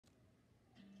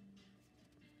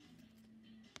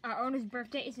our owner's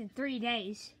birthday is in 3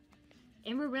 days,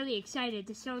 and we're really excited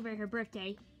to celebrate her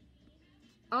birthday.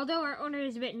 Although our owner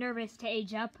is a bit nervous to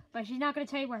age up, but she's not going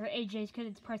to tell you what her age is because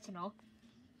it's personal.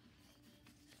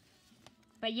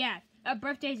 But yeah, our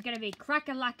birthday is going to be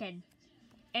crack-a-lackin'.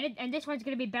 And this one's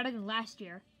going to be better than last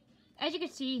year. As you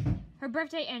can see, her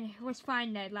birthday was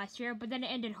fine last year, but then it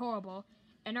ended horrible.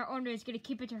 And our owner is going to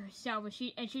keep it to herself, and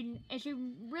she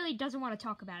really doesn't want to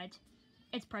talk about it.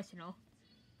 It's personal.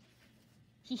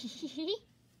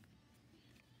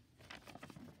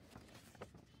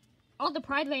 All the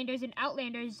Pridelanders and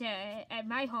Outlanders at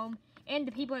my home, and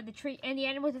the people at the tree, and the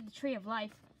animals at the Tree of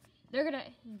Life, they're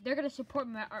gonna support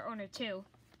our owner too.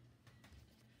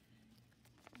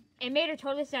 And Mater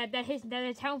told us that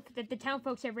the town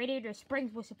folks at Radiator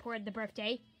Springs will support the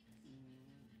birthday.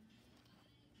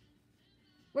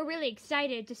 We're really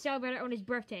excited to celebrate our owner's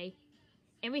birthday,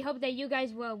 and we hope that you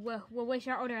guys will wish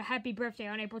our owner a happy birthday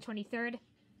on April 23rd.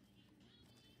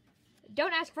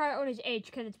 Don't ask for our owner's age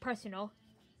because it's personal.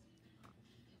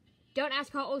 Don't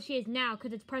ask how old she is now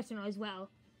because it's personal as well.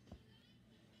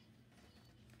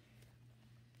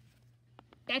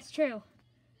 That's true.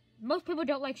 Most people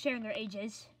don't like sharing their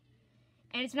ages.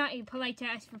 And it's not polite to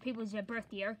ask for people's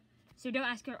birth year. So don't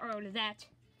ask our owner that.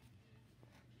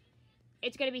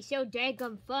 It's going to be so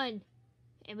daggum fun.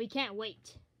 And we can't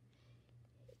wait.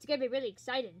 It's going to be really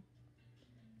exciting.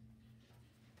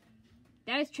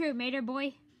 That is true, Mater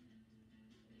boy.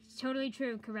 It's totally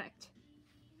true, correct.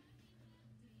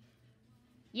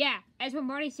 Yeah, as what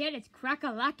Marty said, it's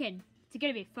crack-a-lackin'. It's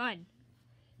gonna be fun.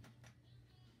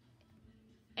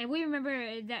 And we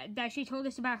remember that she told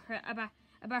us about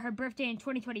her birthday in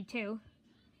 2022.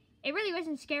 It really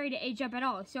wasn't scary to age up at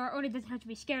all, so our owner doesn't have to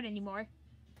be scared anymore.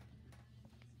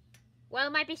 Well,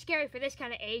 it might be scary for this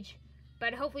kind of age,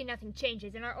 but hopefully nothing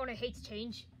changes, and our owner hates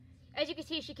change. As you can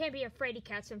see, she can be a fraidy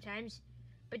cat sometimes,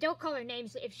 but don't call her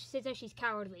names since she's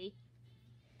cowardly.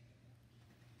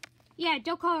 Yeah,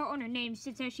 don't call our owner names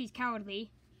since she's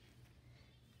cowardly.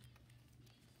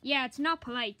 Yeah, it's not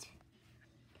polite.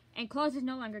 And Claus is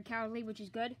no longer cowardly, which is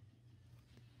good.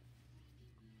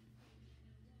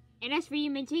 And as for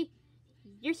you, Minty,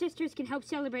 your sisters can help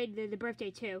celebrate the birthday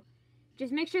too.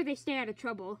 Just make sure they stay out of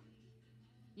trouble.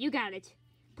 You got it.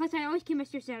 Plus, I always keep my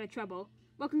sisters out of trouble.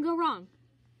 What can go wrong?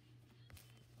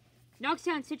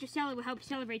 Nogstown and Citrusella will help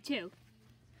celebrate too.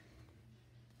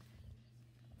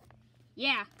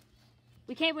 Yeah.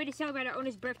 We can't wait to celebrate our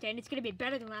owner's birthday, and it's going to be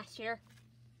better than last year.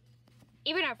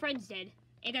 Even our friends did.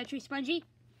 Ain't that true, Spongy?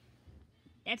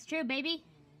 That's true, baby.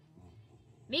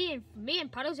 Me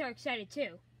and Puddles are excited,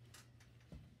 too.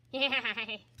 Yeah.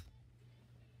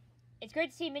 It's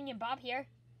great to see Minion Bob here.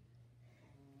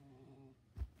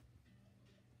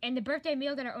 And the birthday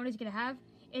meal that our owner's going to have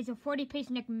is a 40-piece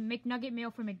McNugget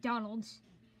meal from McDonald's.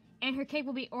 And her cake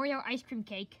will be Oreo ice cream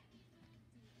cake.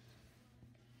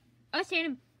 Us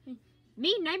and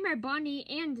me, Nightmare Bonnie,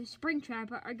 and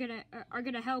Springtrap are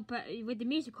gonna help with the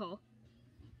musical.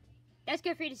 That's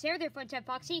good for you to say there, Funtime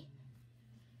Foxy.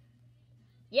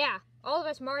 Yeah, all of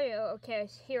us Mario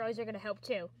heroes are gonna help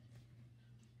too.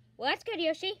 Well, that's good,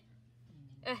 Yoshi.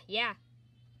 Yeah.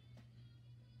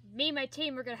 Me and my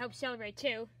team are gonna help celebrate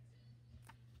too.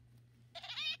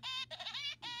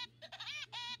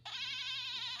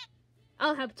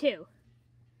 I'll help too.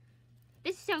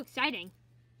 This is so exciting.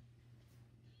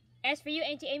 As for you,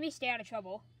 Auntie Amy, stay out of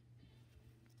trouble.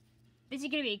 This is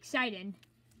going to be exciting.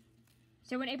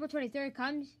 So when April 23rd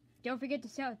comes, don't forget to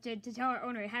tell our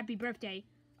owner a happy birthday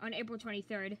on April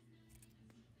 23rd.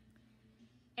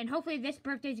 And hopefully this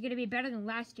birthday is going to be better than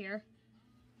last year.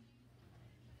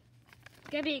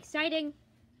 It's going to be exciting.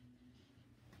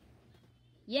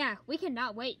 Yeah, we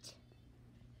cannot wait.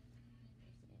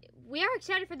 We are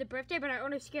excited for the birthday, but our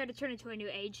owner's scared to turn into a new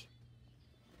age.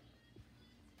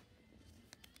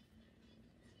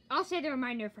 I'll say the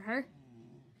reminder for her.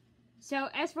 So,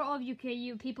 as for all of you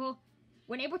people,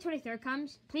 when April 23rd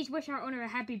comes, please wish our owner a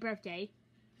happy birthday,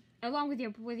 along with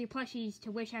your plushies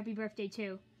to wish happy birthday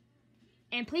too.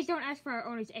 And please don't ask for our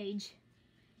owner's age,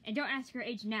 and don't ask her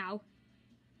age now.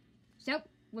 So,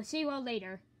 we'll see you all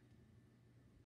later.